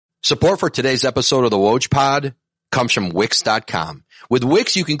Support for today's episode of the Woj Pod comes from Wix.com. With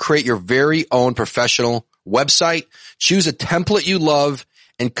Wix, you can create your very own professional website, choose a template you love,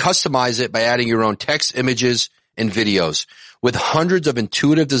 and customize it by adding your own text, images, and videos. With hundreds of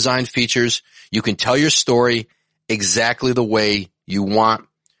intuitive design features, you can tell your story exactly the way you want.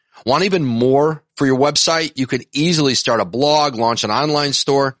 Want even more for your website? You can easily start a blog, launch an online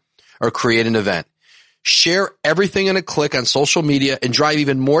store, or create an event. Share everything in a click on social media and drive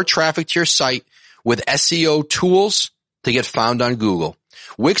even more traffic to your site with SEO tools to get found on Google.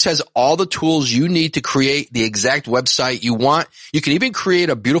 Wix has all the tools you need to create the exact website you want. You can even create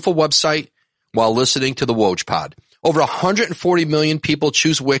a beautiful website while listening to the Woj Pod. Over 140 million people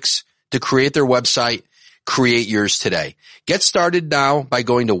choose Wix to create their website. Create yours today. Get started now by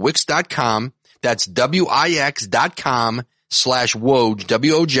going to Wix.com. That's Wix.com/Woj,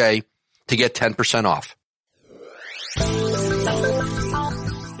 W-O-J, to get 10% off.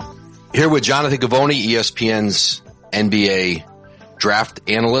 Here with Jonathan Givony, ESPN's NBA Draft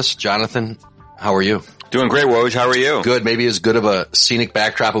Analyst. Jonathan, how are you? Doing great, Woj. How are you? Good. Maybe as good of a scenic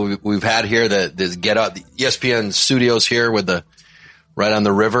backdrop we've had here. The get out the ESPN studios here with the right on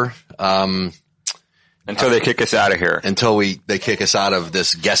the river. Until they kick us out of here. Until they kick us out of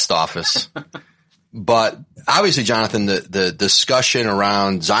this guest office. But obviously, Jonathan, the discussion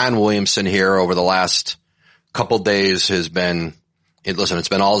around Zion Williamson here over the last couple days has been, it's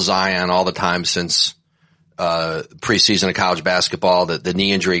been all Zion all the time since preseason of college basketball. The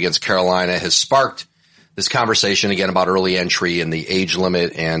knee injury against Carolina has sparked this conversation again about early entry and the age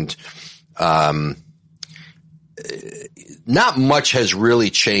limit, and not much has really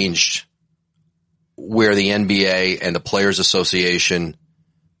changed where the NBA and the Players Association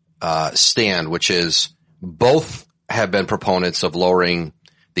stand, which is both have been proponents of lowering.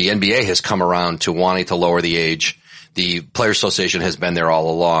 The NBA has come around to wanting to lower the age. The Players Association has been there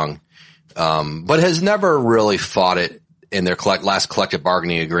all along, but has never really fought it in their last collective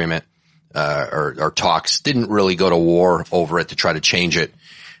bargaining agreement, or talks. Didn't really go to war over it to try to change it,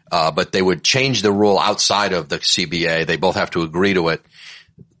 but they would change the rule outside of the CBA. They both have to agree to it,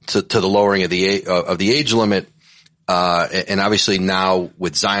 to the lowering of the age limit. And obviously now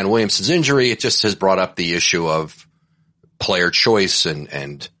with Zion Williamson's injury, it just has brought up the issue of player choice,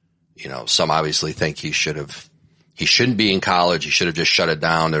 and some obviously think he shouldn't be in college. He should have just shut it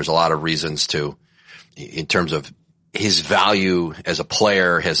down. There's a lot of reasons in terms of his value as a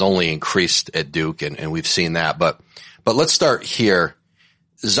player has only increased at Duke, and we've seen that. But let's start here.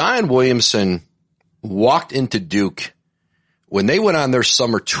 Zion Williamson walked into Duke when they went on their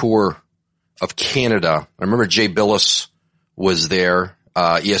summer tour of Canada. I remember Jay Billis was there.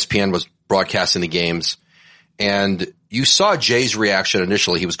 ESPN was broadcasting the games, and you saw Jay's reaction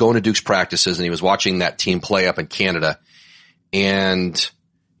initially. He was going to Duke's practices and he was watching that team play up in Canada, and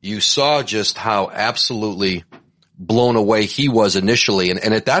you saw just how absolutely blown away he was initially.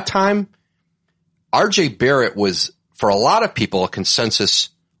 And at that time, RJ Barrett was, for a lot of people,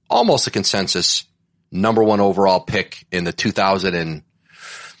 almost a consensus number one overall pick in the 2019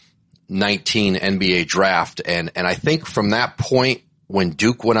 NBA draft. And I think from that point, when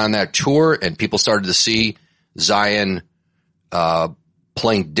Duke went on that tour and people started to see Zion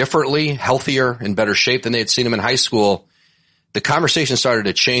playing differently, healthier, in better shape than they had seen him in high school, the conversation started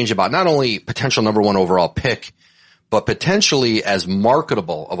to change about not only potential number one overall pick, but potentially as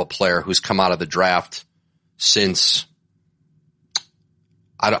marketable of a player who's come out of the draft since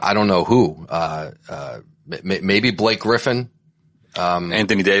I don't know who, maybe Blake Griffin,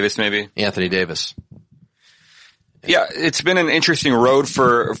 Anthony Davis, maybe. Anthony Davis. Yeah, it's been an interesting road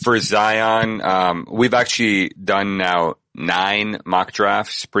for Zion. We've actually done now 9 mock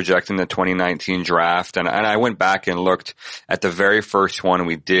drafts projecting the 2019 draft. And I went back and looked at the very first one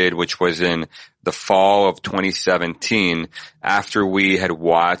we did, which was in the fall of 2017, after we had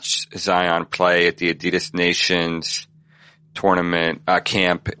watched Zion play at the Adidas Nations tournament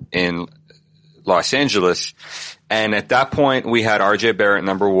camp in Los Angeles. And at that point, we had RJ Barrett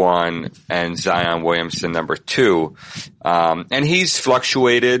number 1 and Zion Williamson number 2. And he's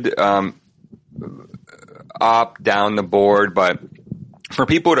fluctuated up, down the board. But for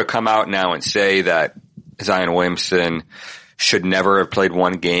people to come out now and say that Zion Williamson should never have played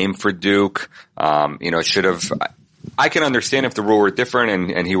one game for Duke, should have. I can understand if the rule were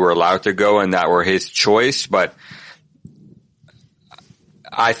different and he were allowed to go and that were his choice. But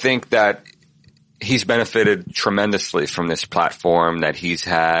I think that he's benefited tremendously from this platform that he's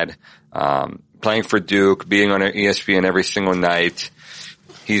had, playing for Duke, being on ESPN every single night.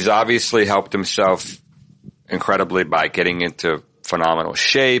 He's obviously helped himself incredibly by getting into phenomenal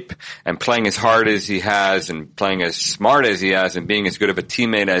shape and playing as hard as he has and playing as smart as he has and being as good of a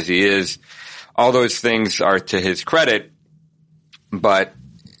teammate as he is. All those things are to his credit, but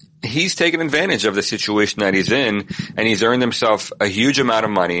he's taken advantage of the situation that he's in, and he's earned himself a huge amount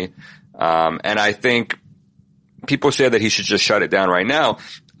of money. And I think people say that he should just shut it down right now.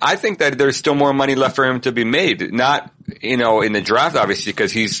 I think that there's still more money left for him to be made. Not, in the draft, obviously,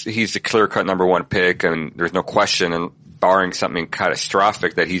 because he's the clear-cut number one pick, and there's no question, and barring something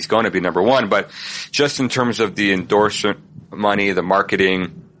catastrophic, that he's going to be number one. But just in terms of the endorsement money, the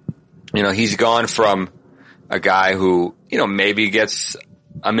marketing, he's gone from a guy who, maybe gets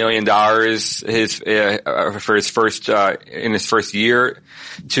 $1 million for his first in his first year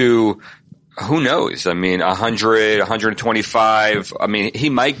to, who knows? I mean, 100, 125. I mean, he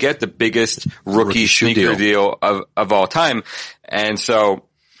might get the biggest rookie sneaker deal of all time. And so,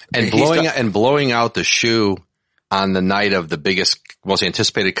 blowing out the shoe on the night of the biggest, most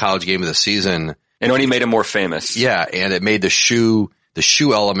anticipated college game of the season. And only made him more famous. Yeah. And it made the shoe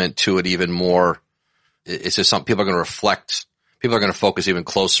element to it even more. It's just something people are going to reflect. People are going to focus even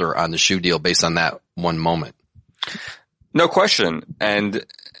closer on the shoe deal based on that one moment. No question.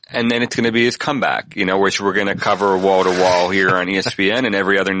 And then it's going to be his comeback, which we're going to cover wall to wall here on ESPN, and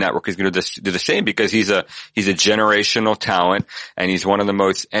every other network is going to do the same, because he's a generational talent, and he's one of the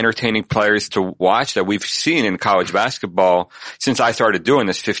most entertaining players to watch that we've seen in college basketball since I started doing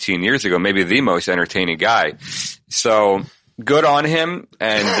this 15 years ago, maybe the most entertaining guy. So good on him.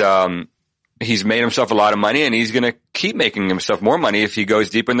 And, he's made himself a lot of money, and he's going to keep making himself more money if he goes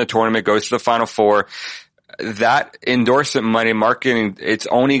deep in the tournament, goes to the Final Four. That endorsement money, marketing, it's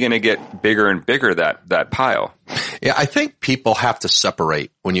only going to get bigger and bigger, that pile. Yeah, I think people have to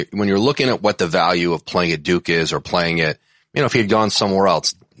separate when you're looking at what the value of playing at Duke is, or playing at, if he had gone somewhere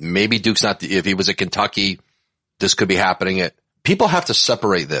else, maybe Duke's not, if he was at Kentucky, this could be happening. People have to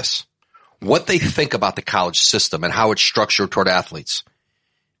separate this, what they think about the college system and how it's structured toward athletes.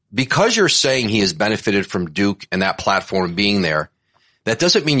 Because you're saying he has benefited from Duke and that platform being there, that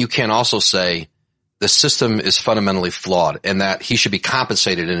doesn't mean you can't also say the system is fundamentally flawed and that he should be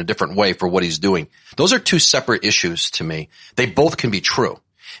compensated in a different way for what he's doing. Those are two separate issues to me. They both can be true.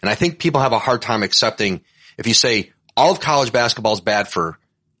 And I think people have a hard time accepting if you say all of college basketball is bad for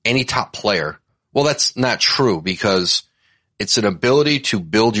any top player. Well, that's not true, because it's an ability to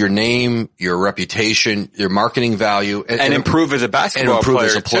build your name, your reputation, your marketing value, and improve as a basketball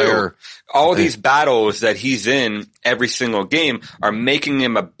player. Too. All these battles that he's in every single game are making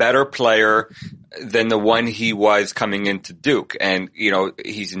him a better player than the one he was coming into Duke. And,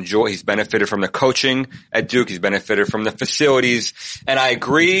 he's benefited from the coaching at Duke. He's benefited from the facilities. And I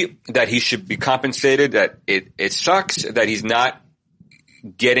agree that he should be compensated, that it sucks that he's not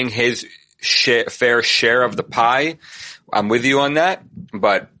getting his fair share of the pie. I'm with you on that,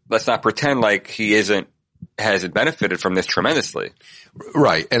 but let's not pretend like he hasn't benefited from this tremendously.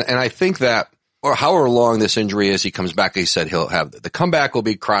 Right. And I think that, or however long this injury is, he comes back, he said he'll have, the comeback will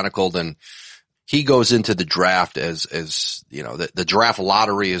be chronicled, and he goes into the draft as the draft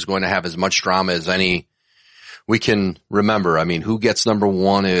lottery is going to have as much drama as any we can remember. I mean, who gets number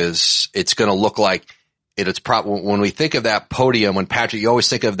one it's going to look like when we think of that podium, when Patrick, you always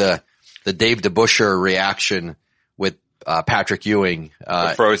think of the Dave DeBusschere reaction with Patrick Ewing.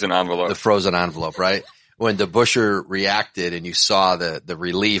 The frozen envelope. The frozen envelope, right? When DeBusschere reacted and you saw the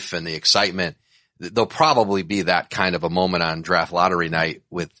relief and the excitement, there'll probably be that kind of a moment on draft lottery night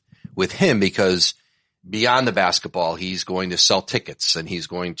with him, because beyond the basketball, he's going to sell tickets and he's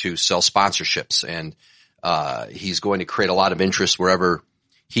going to sell sponsorships, and he's going to create a lot of interest wherever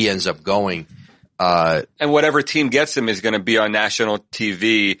he ends up going. And whatever team gets him is going to be on national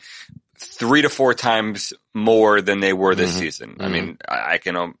TV 3 to 4 times more than they were this season. I mean, I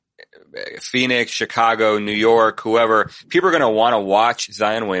can, Phoenix, Chicago, New York, whoever, people are going to want to watch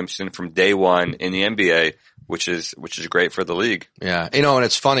Zion Williamson from day one in the NBA, which is great for the league. Yeah. And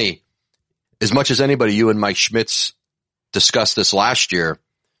it's funny, as much as anybody, you and Mike Schmitz discussed this last year,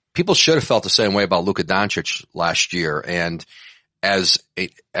 people should have felt the same way about Luka Doncic last year. And as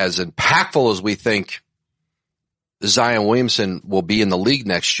impactful as we think Zion Williamson will be in the league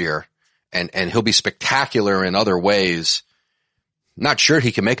next year, and he'll be spectacular in other ways, not sure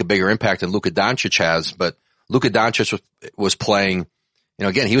he can make a bigger impact than Luka Doncic has, but Luka Doncic was playing,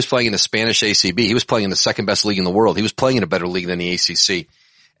 again, he was playing in the Spanish ACB. He was playing in the second best league in the world. He was playing in a better league than the ACC.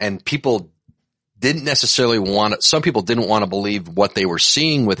 And people didn't necessarily some people didn't want to believe what they were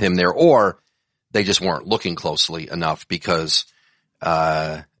seeing with him there, or they just weren't looking closely enough, because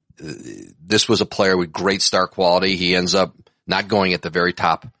this was a player with great star quality. He ends up not going at the very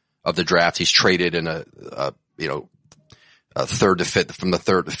top of the draft. He's traded in third to fifth, from the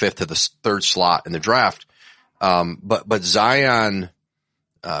third to fifth to the third slot in the draft. But Zion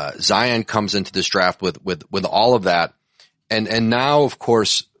comes into this draft with all of that. And now, of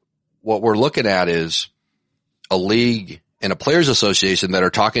course, what we're looking at is a league and a players association that are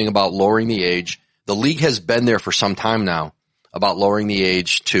talking about lowering the age. The league has been there for some time now about lowering the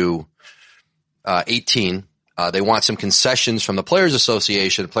age to 18. They want some concessions from the players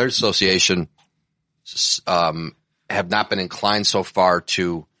association. The players association have not been inclined so far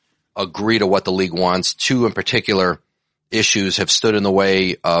to agree to what the league wants. Two in particular issues have stood in the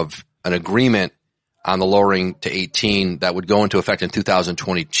way of an agreement on the lowering to 18 that would go into effect in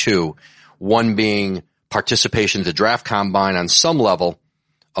 2022. One being participation in the draft combine on some level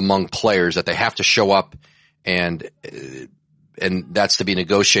among players, that they have to show up, and that's to be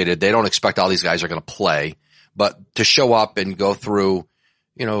negotiated. They don't expect all these guys are going to play, but to show up and go through,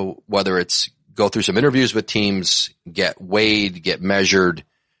 whether it's go through some interviews with teams, get weighed, get measured,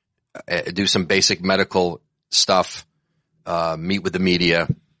 do some basic medical stuff, meet with the media.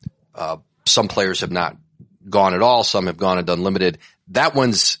 Some players have not gone at all. Some have gone and done limited. That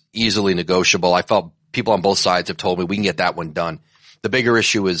one's easily negotiable. I felt people on both sides have told me we can get that one done. The bigger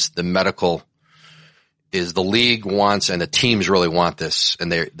issue is the medical, is the league wants, and the teams really want this.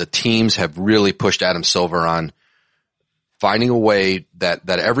 And the teams have really pushed Adam Silver on finding a way that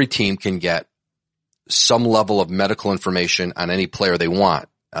every team can get some level of medical information on any player they want.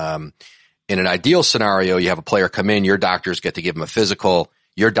 In an ideal scenario, you have a player come in, your doctors get to give them a physical,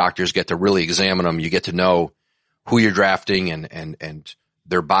 your doctors get to really examine them, you get to know who you're drafting and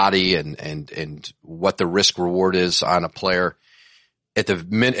their body and what the risk reward is on a player. At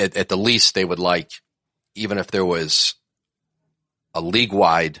the least, they would like, even if there was a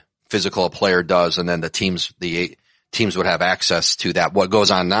league-wide physical a player does, and then the teams would have access to that. What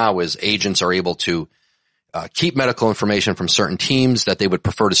goes on now is agents are able to keep medical information from certain teams that they would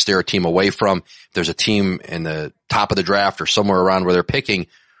prefer to steer a team away from. If there's a team in the top of the draft or somewhere around where they're picking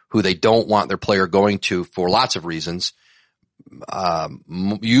who they don't want their player going to for lots of reasons,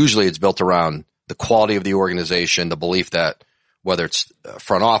 usually it's built around the quality of the organization, the belief that whether it's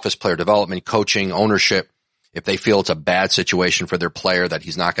front office, player development, coaching, ownership, if they feel it's a bad situation for their player, that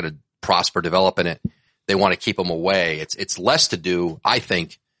he's not going to prosper, develop in it, they want to keep him away. It's less to do, I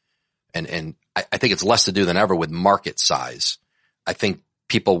think, and I think it's less to do than ever with market size. I think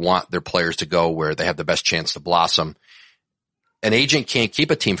people want their players to go where they have the best chance to blossom. An agent can't keep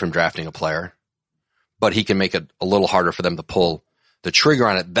a team from drafting a player, but he can make it a little harder for them to pull the trigger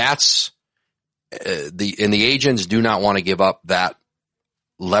on it. That's the agents do not want to give up that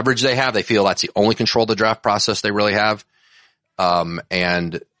leverage they have. They feel that's the only control of the draft process they really have.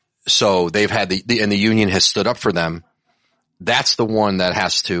 And so they've had and the union has stood up for them. That's the one that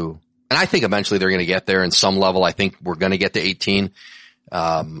has to, and I think eventually they're going to get there in some level. I think we're going to get to 18.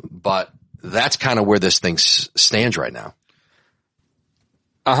 But that's kind of where this thing stands right now.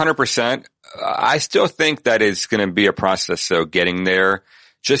 100%. I still think that it's going to be a process, though, getting there,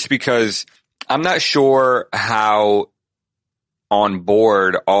 just because I'm not sure how on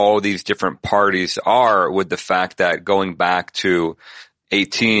board all these different parties are with the fact that going back to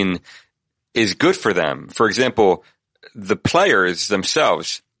 18 is good for them. For example, the players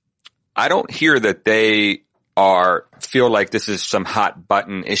themselves, I don't hear that they feel like this is some hot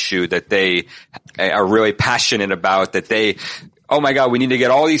button issue that they are really passionate about, that they, oh my God, we need to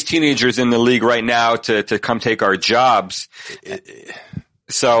get all these teenagers in the league right now to come take our jobs.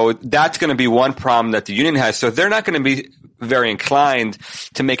 So that's going to be one problem that the union has. So they're not going to be very inclined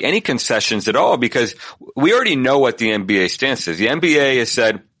to make any concessions at all, because we already know what the NBA stance is. The NBA has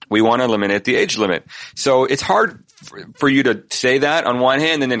said we want to eliminate the age limit. So it's hard for you to say that on one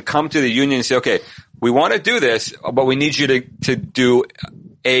hand and then come to the union and say, okay, we want to do this, but we need you to do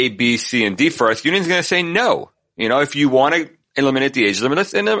A, B, C, and D for us. The union's going to say no. If you want to eliminate the age limit,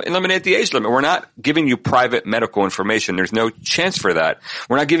 let's eliminate the age limit. We're not giving you private medical information. There's no chance for that.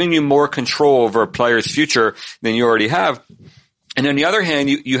 We're not giving you more control over a player's future than you already have. And on the other hand,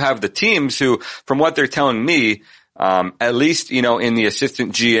 you have the teams who, from what they're telling me, at least, in the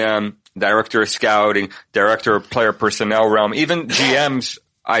assistant GM, director of scouting, director of player personnel realm, even GMs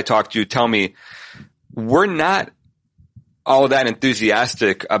I talk to tell me, we're not all that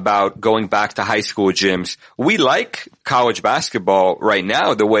enthusiastic about going back to high school gyms. We like college basketball right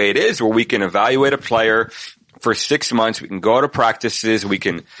now the way it is, where we can evaluate a player for 6 months. We can go to practices. We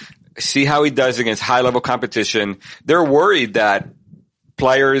can see how he does against high-level competition. They're worried that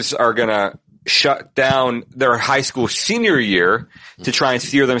players are going to shut down their high school senior year to try and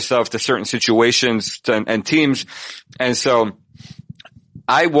steer themselves to certain situations and teams. And so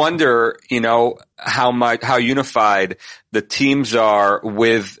I wonder, how unified the teams are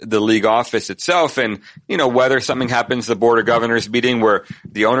with the league office itself, and, whether something happens, the board of governors meeting where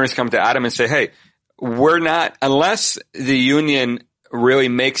the owners come to Adam and say, hey, we're not, unless the union really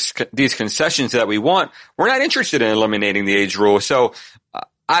makes these concessions that we want, we're not interested in eliminating the age rule. So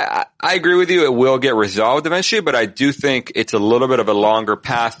I agree with you. It will get resolved eventually, but I do think it's a little bit of a longer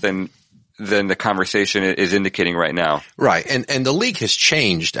path than the conversation is indicating right now. Right. And the league has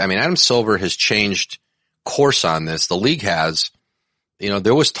changed. I mean, Adam Silver has changed course on this. The league has,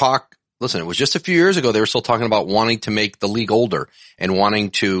 there was talk. Listen, it was just a few years ago. They were still talking about wanting to make the league older and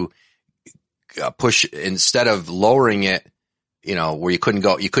wanting to push, instead of lowering it, where you couldn't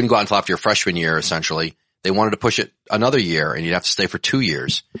go out until after your freshman year, essentially. They wanted to push it another year, and you'd have to stay for 2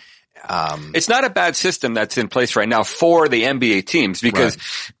 years. It's not a bad system that's in place right now for the NBA teams, because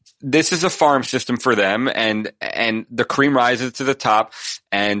this is a farm system for them, and the cream rises to the top,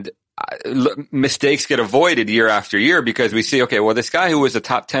 and mistakes get avoided year after year because we see, okay, well, this guy who was a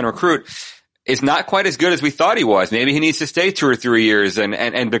top 10 recruit is not quite as good as we thought he was. Maybe he needs to stay 2 or 3 years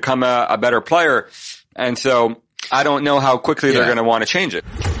and become a better player. And so I don't know how quickly they're going to want to change it.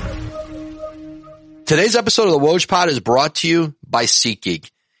 Today's episode of the Woj Pod is brought to you by SeatGeek.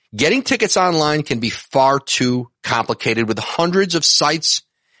 Getting tickets online can be far too complicated with hundreds of sites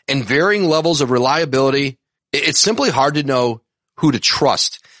and varying levels of reliability. It's simply hard to know who to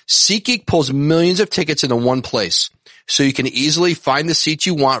trust. SeatGeek pulls millions of tickets into one place, so you can easily find the seats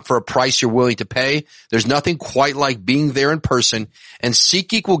you want for a price you're willing to pay. There's nothing quite like being there in person, and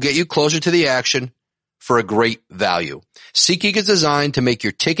SeatGeek will get you closer to the action for a great value. SeatGeek is designed to make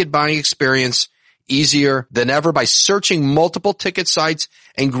your ticket buying experience easier than ever by searching multiple ticket sites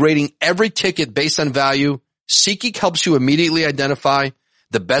and grading every ticket based on value. SeatGeek helps you immediately identify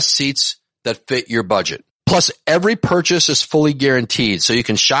the best seats that fit your budget. Plus, every purchase is fully guaranteed, so you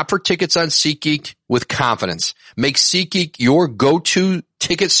can shop for tickets on SeatGeek with confidence. Make SeatGeek your go-to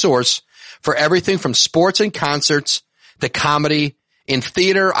ticket source for everything from sports and concerts to comedy. In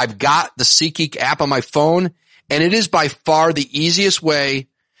theater, I've got the SeatGeek app on my phone, and it is by far the easiest way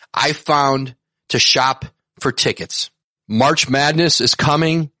I found to shop for tickets. March Madness is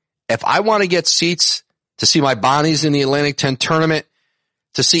coming. If I want to get seats to see my Bonnies in the Atlantic 10 tournament,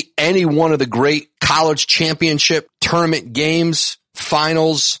 to see any one of the great college championship tournament games,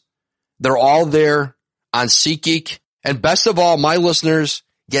 finals, they're all there on SeatGeek. And best of all, my listeners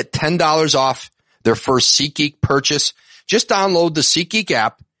get $10 off their first SeatGeek purchase. Just download the SeatGeek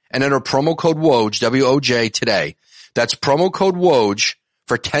app and enter promo code WOJ, W-O-J, today. That's promo code WOJ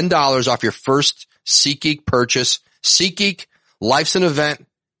for $10 off your first SeatGeek purchase. SeatGeek, life's an event.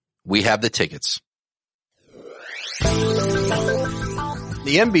 We have the tickets.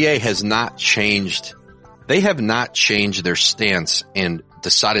 The NBA has not changed. They have not changed their stance and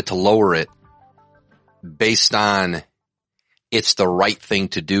decided to lower it based on it's the right thing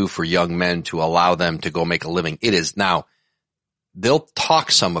to do for young men to allow them to go make a living. It is now. They'll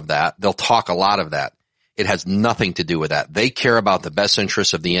talk some of that. They'll talk a lot of that. It has nothing to do with that. They care about the best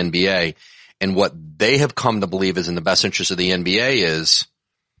interests of the NBA, and what they have come to believe is in the best interest of the NBA is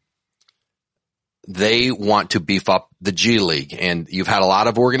they want to beef up the G League. And you've had a lot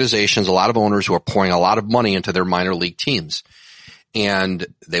of organizations, a lot of owners who are pouring a lot of money into their minor league teams. And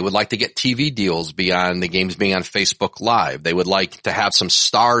they would like to get TV deals beyond the games being on Facebook Live. They would like to have some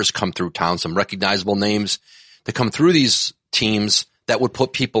stars come through town, some recognizable names to come through these teams that would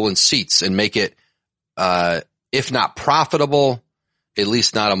put people in seats and make it, if not profitable, at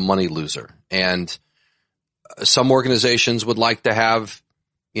least not a money loser. And some organizations would like to have,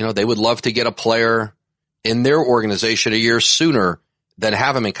 they would love to get a player in their organization a year sooner than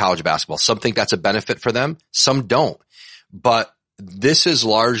have him in college basketball. Some think that's a benefit for them. Some don't. But this is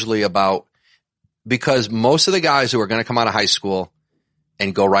largely about, because most of the guys who are going to come out of high school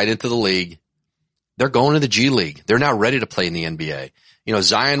and go right into the league, they're going to the G League. They're not ready to play in the NBA.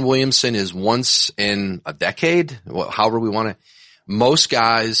 Zion Williamson is once in a decade, however we want to. Most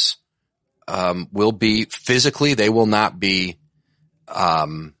guys will be physically, they will not be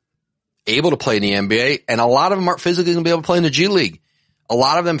able to play in the NBA, and a lot of them aren't physically going to be able to play in the G League. A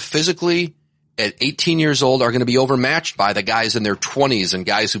lot of them physically at 18 years old are going to be overmatched by the guys in their 20s and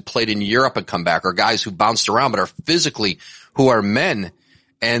guys who played in Europe and come back, or guys who bounced around but are physically, who are men,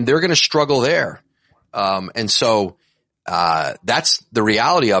 and they're going to struggle there. And so that's the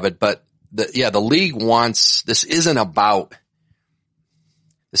reality of it. But the league wants, this isn't about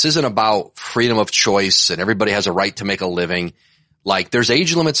freedom of choice and everybody has a right to make a living. Like, there's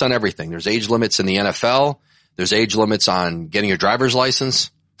age limits on everything. There's age limits in the NFL. There's age limits on getting your driver's license.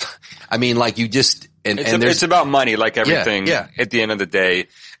 I mean, like, It's about money, like everything at the end of the day.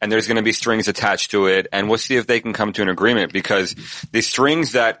 And there's going to be strings attached to it. And we'll see if they can come to an agreement, because the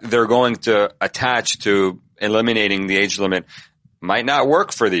strings that they're going to attach to eliminating the age limit might not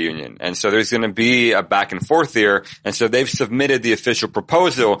work for the union. And so there's going to be a back and forth here. And so they've submitted the official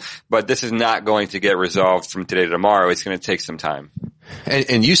proposal, but this is not going to get resolved from today to tomorrow. It's going to take some time.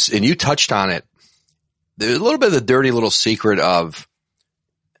 And you touched on it. There's a little bit of the dirty little secret of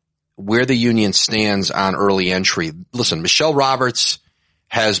where the union stands on early entry. Listen, Michelle Roberts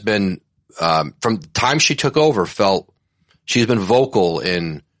has been, from the time she took over, she's been vocal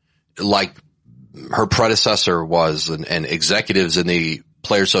in, like her predecessor was, and executives in the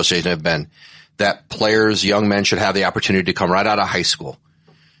Players Association have been, that players, young men, should have the opportunity to come right out of high school.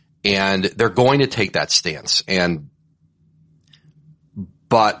 And they're going to take that stance.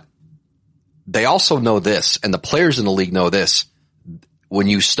 But they also know this, and the players in the league know this. When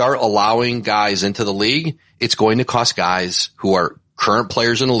you start allowing guys into the league, it's going to cost guys who are current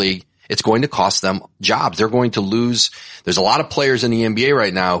players in the league, it's going to cost them jobs. They're going to lose. There's a lot of players in the NBA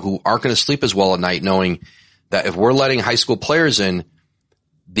right now who aren't going to sleep as well at night, knowing that if we're letting high school players in,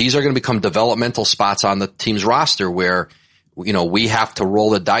 these are going to become developmental spots on the team's roster where, we have to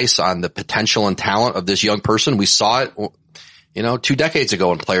roll the dice on the potential and talent of this young person. We saw it, 2 decades ago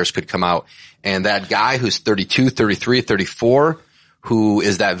when players could come out, and that guy who's 32, 33, 34, who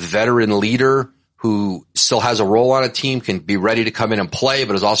is that veteran leader who still has a role on a team, can be ready to come in and play,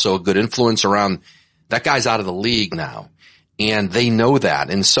 but is also a good influence around. That guy's out of the league now, and they know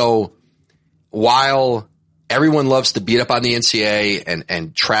that. And so while everyone loves to beat up on the NCAA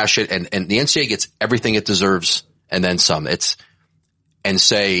and trash it, and the NCAA gets everything it deserves and then some, and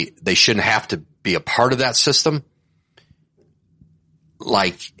say they shouldn't have to be a part of that system,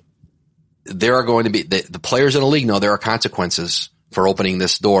 like there are going to be, the players in the league know there are consequences for opening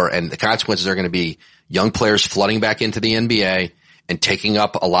this door, and the consequences are going to be young players flooding back into the NBA and taking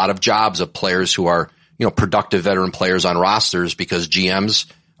up a lot of jobs of players who are, productive veteran players on rosters, because GMs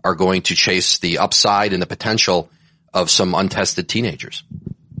are going to chase the upside and the potential of some untested teenagers.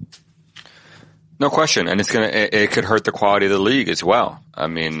 No question. And it could hurt the quality of the league as well. I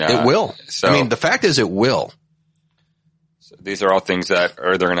mean, it will. The fact is it will. So these are all things that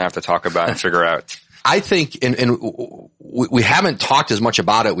they're going to have to talk about and figure out. I think, and we haven't talked as much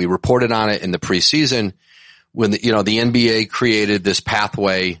about it. We reported on it in the preseason when the NBA created this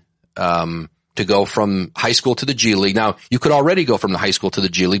pathway, to go from high school to the G League. Now, you could already go from the high school to the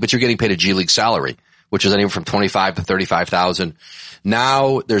G League, but you're getting paid a G League salary, which is anywhere from $25,000 to $35,000.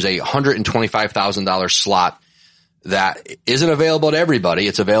 Now there's a $125,000 slot that isn't available to everybody.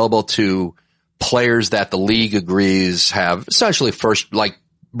 It's available to players that the league agrees have essentially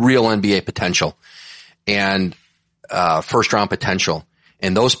real NBA potential and first round potential.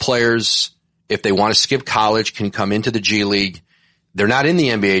 And those players, if they want to skip college, can come into the G League. They're not in the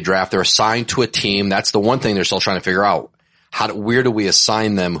NBA draft. They're assigned to a team. That's the one thing they're still trying to figure out. Where do we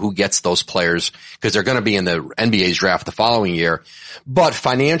assign them? Who gets those players? Because they're going to be in the NBA's draft the following year. But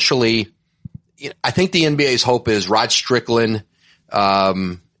financially, I think the NBA's hope is Rod Strickland,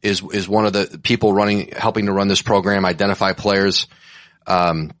 is one of the people helping to run this program, identify players.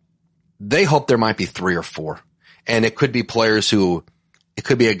 They hope there might be 3 or 4. And it could be it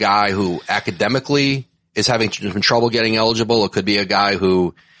could be a guy who academically is having trouble getting eligible. It could be a guy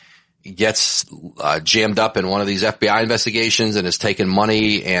who gets jammed up in one of these FBI investigations and is taking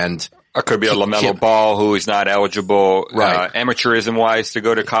money, and it could be a LaMelo Ball who is not eligible, right, amateurism wise, to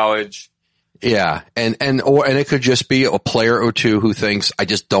go to college. Yeah. And it could just be a player or two who thinks, I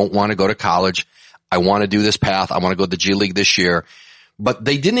just don't want to go to college. I want to do this path. I want to go to the G League this year. But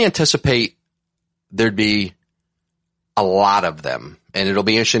they didn't anticipate there'd be a lot of them. And it'll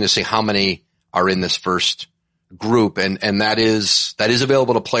be interesting to see how many are in this first group. And that is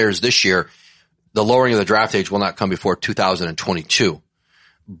available to players this year. The lowering of the draft age will not come before 2022.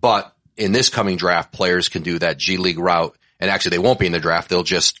 But in this coming draft, players can do that G League route. And actually, they won't be in the draft. They'll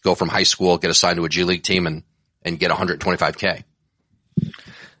just go from high school, get assigned to a G League team, and get $125K.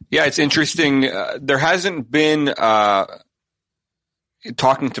 Yeah, it's interesting. There hasn't been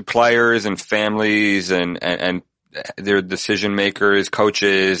talking to players and families and their decision makers,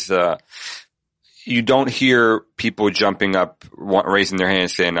 coaches. You don't hear people jumping up, raising their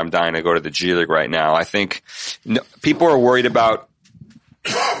hands, saying, "I'm dying to go to the G League right now." I think people are worried about,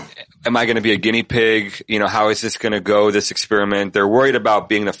 am I going to be a guinea pig? How is this going to go, this experiment? They're worried about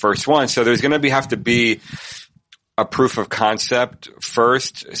being the first one. So there's going to have to be a proof of concept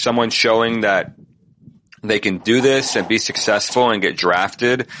first, someone showing that they can do this and be successful and get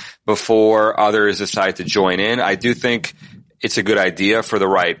drafted before others decide to join in. I do think it's a good idea for the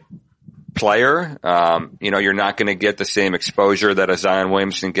right player. You're not going to get the same exposure that a Zion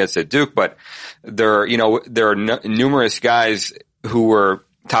Williamson gets at Duke, but there are numerous guys who were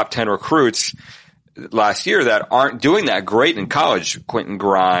top 10 recruits last year that aren't doing that great in college. Quentin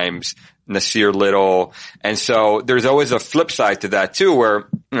Grimes, Nasir Little. And so there's always a flip side to that too, where,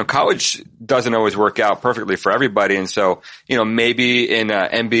 college doesn't always work out perfectly for everybody. And so, maybe in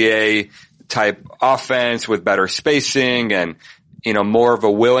an NBA type offense with better spacing and, more of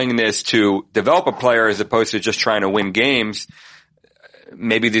a willingness to develop a player as opposed to just trying to win games,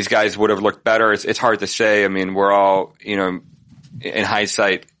 maybe these guys would have looked better. It's hard to say. I mean, we're all, in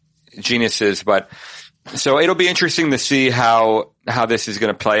hindsight, geniuses, but so it'll be interesting to see how this is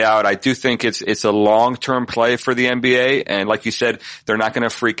going to play out. I do think it's a long-term play for the NBA. And like you said, they're not going to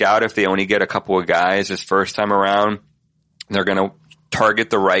freak out if they only get a couple of guys this first time around. They're going to target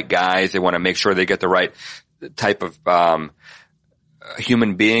the right guys. They want to make sure they get the right type of,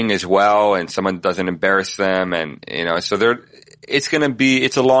 human being as well. And someone doesn't embarrass them. And, so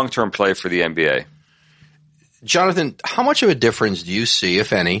it's a long-term play for the NBA. Jonathan, how much of a difference do you see,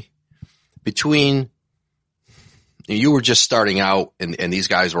 if any, between you were just starting out and these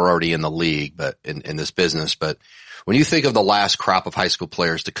guys were already in the league, but in this business, but when you think of the last crop of high school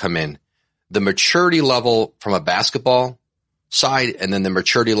players to come in, the maturity level from a basketball side and then the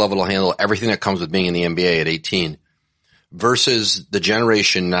maturity level to handle everything that comes with being in the NBA at 18 versus the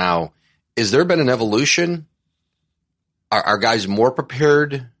generation now, has there been an evolution? Are guys more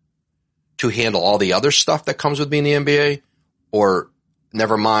prepared to handle all the other stuff that comes with being in the NBA, or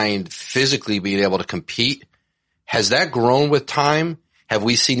never mind physically being able to compete? Has that grown with time? Have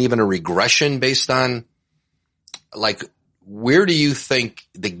we seen even a regression based on, like, where do you think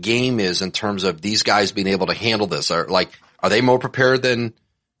the game is in terms of these guys being able to handle this? Are they more prepared than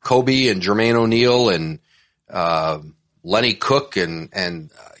Kobe and Jermaine O'Neal and Lenny Cook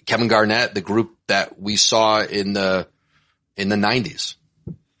and Kevin Garnett, the group that we saw in the 90s?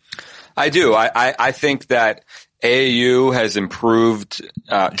 I do. I think that AAU has improved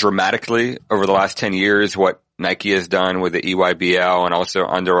dramatically over the last 10 years. What Nike has done with the EYBL and also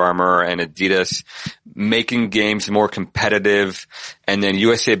Under Armour and Adidas, making games more competitive. And then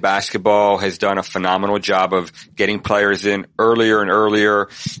USA Basketball has done a phenomenal job of getting players in earlier and earlier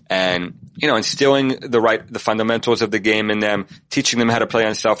and, instilling the fundamentals of the game in them, teaching them how to play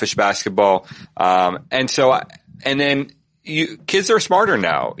unselfish basketball. Kids are smarter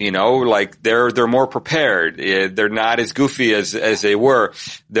now, they're more prepared. They're not as goofy as they were.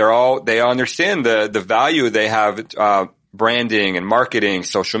 They understand the value they have, branding and marketing,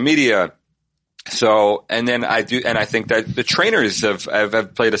 social media. So, I think that the trainers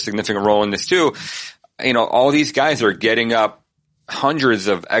have played a significant role in this too. All these guys are getting up hundreds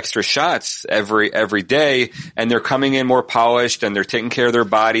of extra shots every day, and they're coming in more polished and they're taking care of their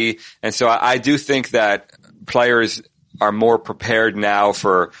body. And so I do think that players are more prepared now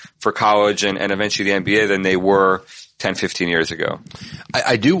for college and eventually the NBA than they were 10, 15 years ago.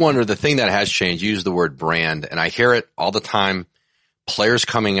 I do wonder, the thing that has changed, you use the word brand, and I hear it all the time. Players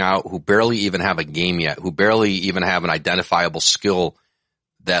coming out who barely even have a game yet, who barely even have an identifiable skill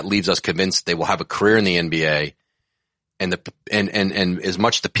that leaves us convinced they will have a career in the NBA. And as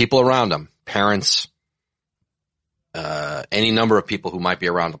much the people around them, parents, any number of people who might be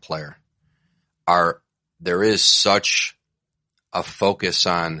around a player, there is such a focus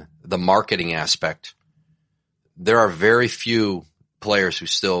on the marketing aspect. There are very few players who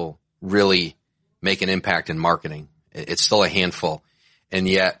still really make an impact in marketing. It's still a handful. And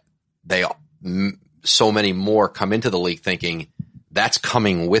yet so many more come into the league thinking that's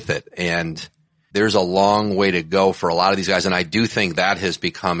coming with it. And there's a long way to go for a lot of these guys. And I do think that has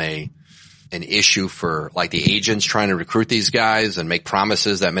become an issue for like the agents trying to recruit these guys and make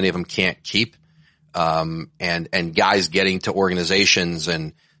promises that many of them can't keep. And guys getting to organizations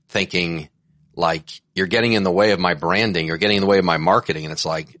and thinking like, you're getting in the way of my branding, you're getting in the way of my marketing. And it's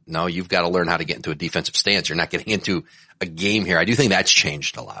like, no, you've got to learn how to get into a defensive stance. You're not getting into a game here. I do think that's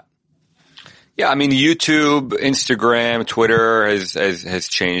changed a lot. Yeah, I mean, YouTube, Instagram, Twitter has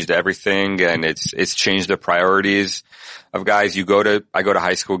changed everything, and it's changed the priorities of guys. I go to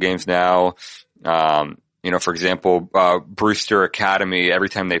high school games now. For example, Brewster Academy, every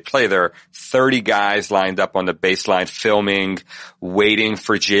time they play, there are 30 guys lined up on the baseline filming, waiting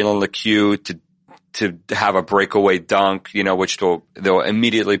for Jalen LeCue to have a breakaway dunk, which they'll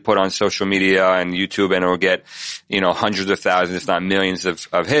immediately put on social media and YouTube, and it'll get, hundreds of thousands, if not millions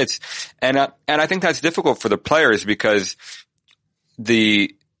of hits. And I think that's difficult for the players because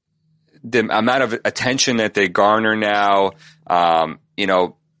the amount of attention that they garner now,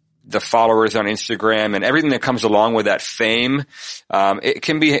 the followers on Instagram and everything that comes along with that fame, it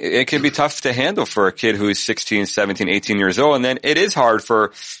can be tough to handle for a kid who's 16, 17, 18 years old. And then it is hard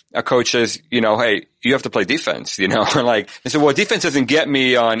for a coach says, hey, you have to play defense, like, they said, well, defense doesn't get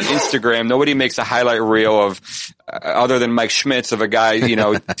me on Instagram. Nobody makes a highlight reel of, other than Mike Schmitz, of a guy,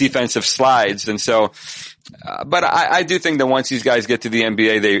 defensive slides. And so, but I do think that once these guys get to the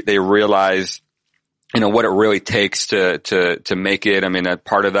NBA, they realize, what it really takes to make it. I mean,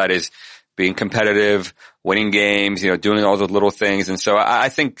 part of that is being competitive, winning games, doing all the little things. And so I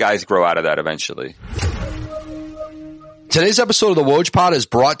think guys grow out of that eventually. Today's episode of the Woj Pod is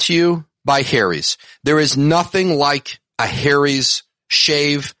brought to you by Harry's. There is nothing like a Harry's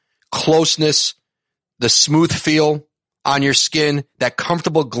shave, closeness, the smooth feel on your skin, that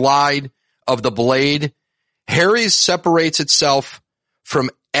comfortable glide of the blade. Harry's separates itself from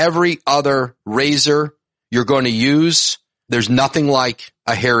every other razor you're going to use. There's nothing like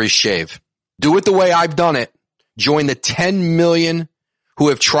a Harry's shave. Do it the way I've done it. Join the 10 million who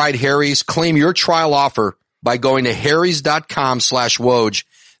have tried Harry's. Claim your trial offer by going to harrys.com/Woj.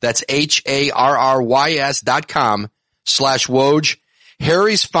 That's HARRYS.com/Woj.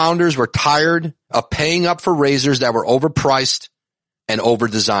 Harry's founders were tired of paying up for razors that were overpriced and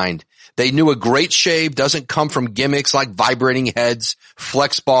overdesigned. They knew a great shave doesn't come from gimmicks like vibrating heads,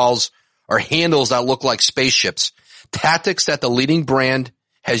 flex balls, or handles that look like spaceships. Tactics that the leading brand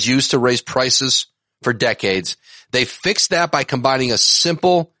has used to raise prices for decades. They fixed that by combining a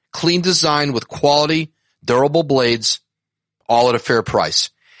simple, clean design with quality, durable blades, all at a fair price.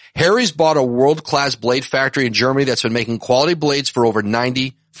 Harry's bought a world-class blade factory in Germany that's been making quality blades for over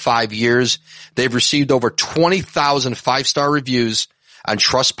 95 years. They've received over 20,000 five-star reviews on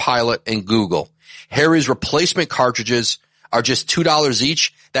Trustpilot and Google. Harry's replacement cartridges are just $2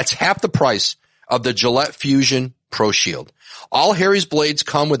 each. That's half the price of the Gillette Fusion Pro Shield. All Harry's blades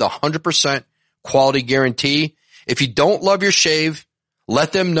come with a 100% quality guarantee. If you don't love your shave,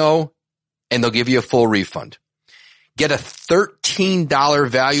 let them know and they'll give you a full refund. Get a $13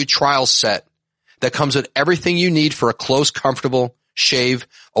 value trial set that comes with everything you need for a close, comfortable shave.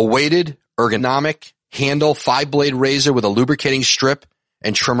 A weighted, ergonomic handle, 5-blade razor with a lubricating strip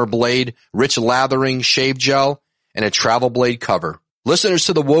and trimmer blade, rich lathering shave gel, and a travel blade cover. Listeners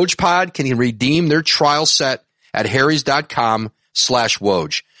to the Woj Pod can redeem their trial set at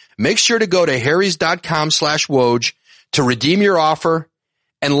harrys.com/Woj. Make sure to go to harrys.com/Woj to redeem your offer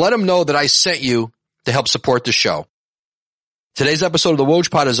and let them know that I sent you to help support the show. Today's episode of the Woj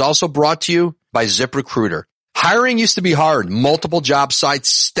Pod is also brought to you by ZipRecruiter. Hiring used to be hard. Multiple job sites,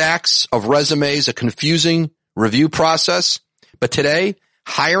 stacks of resumes, a confusing review process. But today,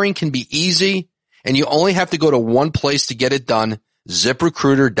 hiring can be easy, and you only have to go to one place to get it done,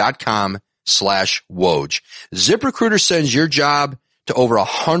 ZipRecruiter.com/Woj. ZipRecruiter sends your job to over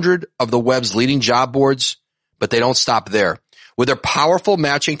 100 of the web's leading job boards, but they don't stop there. With their powerful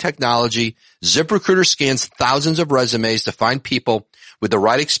matching technology, ZipRecruiter scans thousands of resumes to find people with the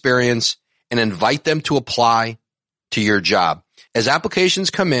right experience and invite them to apply to your job. As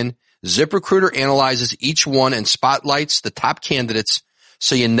applications come in, ZipRecruiter analyzes each one and spotlights the top candidates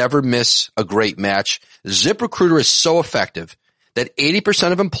so you never miss a great match. ZipRecruiter is so effective that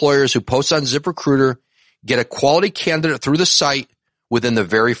 80% of employers who post on ZipRecruiter get a quality candidate through the site within the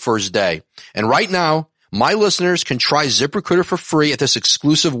very first day. And right now, my listeners can try ZipRecruiter for free at this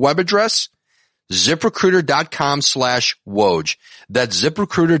exclusive web address, ZipRecruiter.com/Woj. That's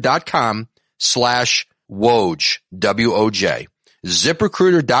ZipRecruiter.com/Woj, W-O-J.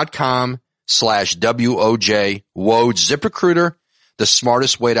 ZipRecruiter.com/WOJ, Woj. ZipRecruiter, the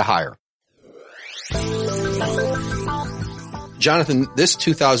smartest way to hire. Jonathan, this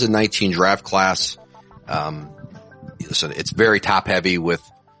 2019 draft class, listen, it's very top heavy with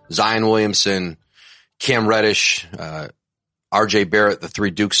Zion Williamson, Cam Reddish, RJ Barrett, the 3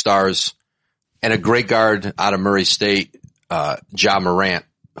 Duke stars, and a great guard out of Murray State, Ja Morant,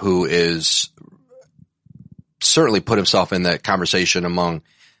 who is certainly put himself in that conversation among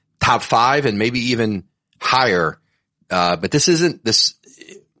top 5 and maybe even higher. But this isn't this.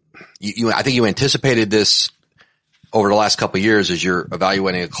 I think you anticipated this over the last couple of years as you're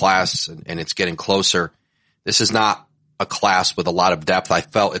evaluating a class and it's getting closer. This is not a class with a lot of depth. I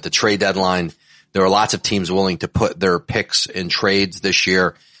felt at the trade deadline, there were lots of teams willing to put their picks in trades this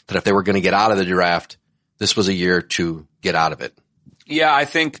year that if they were going to get out of the draft, this was a year to get out of it. Yeah, I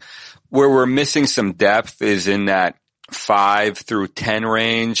think where we're missing some depth is in that 5 through 10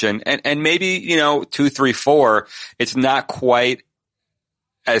 range and maybe, 2, 3, 4. It's not quite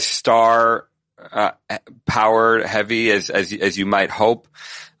as star power heavy as you might hope.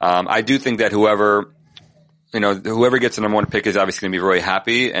 I do think that whoever whoever gets the number one pick is obviously going to be really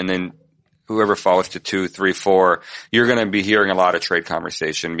happy. And then whoever falls to 2, 3, 4, you're going to be hearing a lot of trade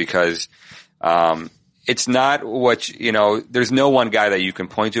conversation because, it's not there's no one guy that you can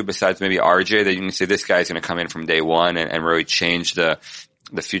point to besides maybe RJ that you can say this guy's going to come in from day one and really change the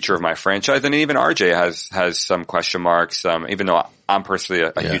future of my franchise. And even RJ has some question marks, even though I'm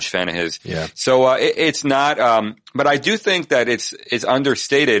personally a huge fan of his. Yeah. So, it's not, but I do think that it's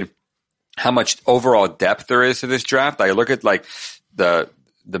understated how much overall depth there is to this draft. I look at like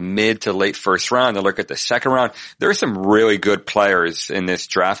the mid to late first round. I look at the second round. There are some really good players in this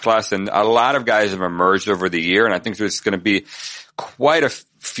draft class, and a lot of guys have emerged over the year. And I think there's going to be quite a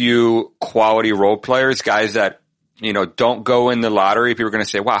few quality role players, guys that, don't go in the lottery. People are going to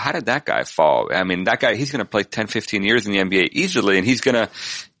say, wow, how did that guy fall? I mean, that guy, he's going to play 10, 15 years in the NBA easily, and he's going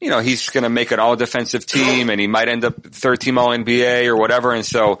to make an all defensive team, and he might end up third team all NBA or whatever. And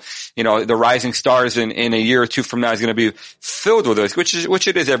so, the rising stars in a year or two from now is going to be filled with those, which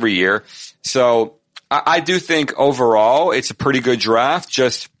it is every year. So I do think overall it's a pretty good draft.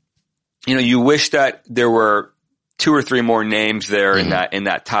 Just, you wish that there were 2 or 3 more names there in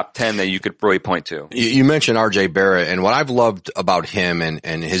that top 10 that you could really point to. You mentioned RJ Barrett, and what I've loved about him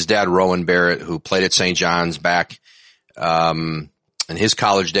and his dad, Rowan Barrett, who played at St. John's back, in his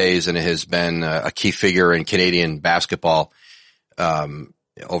college days and has been a key figure in Canadian basketball,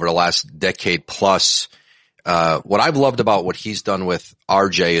 over the last decade plus. What I've loved about what he's done with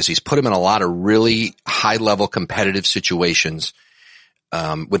RJ is he's put him in a lot of really high level competitive situations.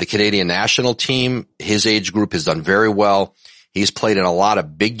 With the Canadian national team, his age group has done very well. He's played in a lot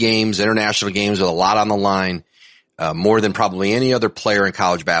of big games, international games with a lot on the line, more than probably any other player in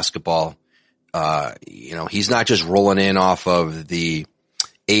college basketball. He's not just rolling in off of the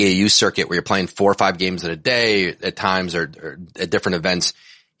AAU circuit where you're playing 4 or 5 games in a day at times or at different events.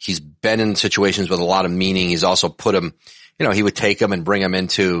 He's been in situations with a lot of meaning. He's also put him, he would take him and bring him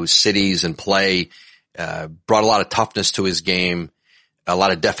into cities and play, brought a lot of toughness to his game. A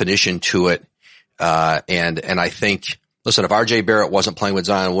lot of definition to it. And I think, listen, if RJ Barrett wasn't playing with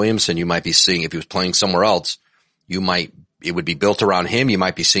Zion Williamson, you might be seeing, if he was playing somewhere else, it would be built around him. You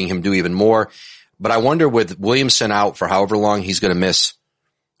might be seeing him do even more. But I wonder with Williamson out for however long he's going to miss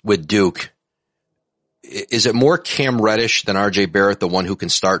with Duke, is it more Cam Reddish than RJ Barrett, the one who can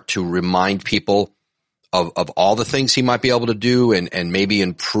start to remind people of all the things he might be able to do and maybe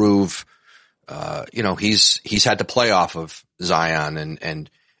improve? He's had to play off of Zion and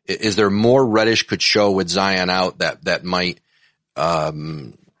is there more Reddish could show with Zion out that might,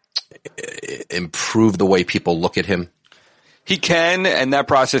 improve the way people look at him? He can, and that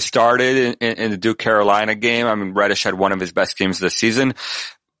process started in the Duke Carolina game. I mean, Reddish had one of his best games this season.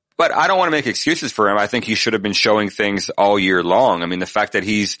 But I don't want to make excuses for him. I think he should have been showing things all year long. I mean, the fact that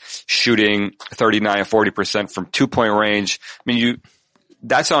he's shooting 39 and 40% from 2-point range,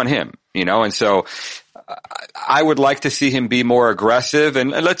 that's on him, and so I would like to see him be more aggressive.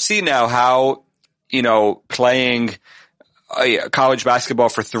 And let's see now how, playing college basketball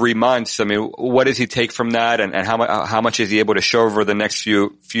for 3 months. I mean, what does he take from that, and how much is he able to show over the next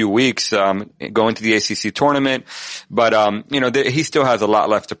few weeks, going to the ACC tournament? But, he still has a lot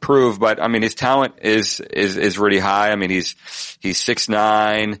left to prove, but I mean, his talent is really high. I mean, he's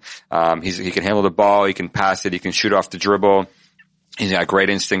 6'9". He can handle the ball. He can pass it. He can shoot off the dribble. He's got great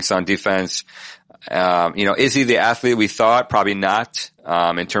instincts on defense. Is he the athlete we thought? Probably not.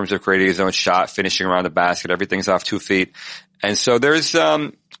 In terms of creating his own shot, finishing around the basket, everything's off 2 feet. And so there's,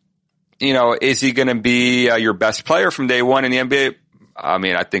 is he going to be your best player from day one in the NBA? I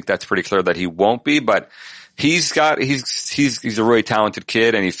mean, I think that's pretty clear that he won't be, but he's a really talented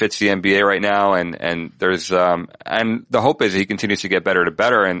kid and he fits the NBA right now. And there's, and the hope is he continues to get better to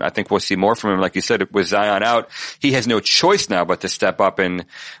better. And I think we'll see more from him. Like you said, with Zion out, he has no choice now but to step up, and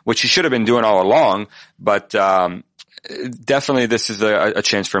which he should have been doing all along. But, definitely this is a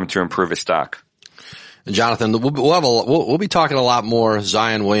chance for him to improve his stock. Jonathan, we'll be talking a lot more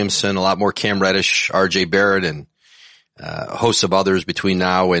Zion Williamson, a lot more Cam Reddish, RJ Barrett, and a host of others between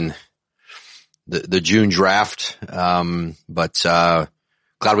now and the June draft. But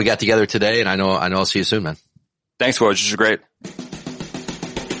glad we got together today, and I know I'll see you soon, man. Thanks, Woj. This is great.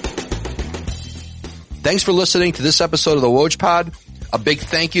 Thanks for listening to this episode of the Woj Pod. A big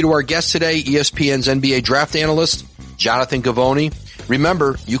thank you to our guest today, ESPN's NBA Draft Analyst, Jonathan Givony.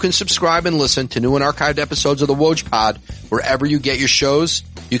 Remember, you can subscribe and listen to new and archived episodes of the Woj Pod wherever you get your shows.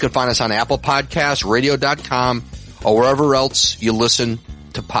 You can find us on Apple Podcasts, radio.com, or wherever else you listen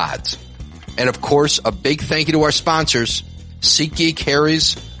to pods. And of course, a big thank you to our sponsors, SeatGeek,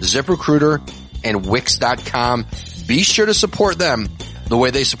 Harry's, ZipRecruiter, and Wix.com. Be sure to support them the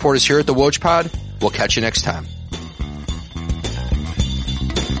way they support us here at the Woj Pod We'll catch you next time.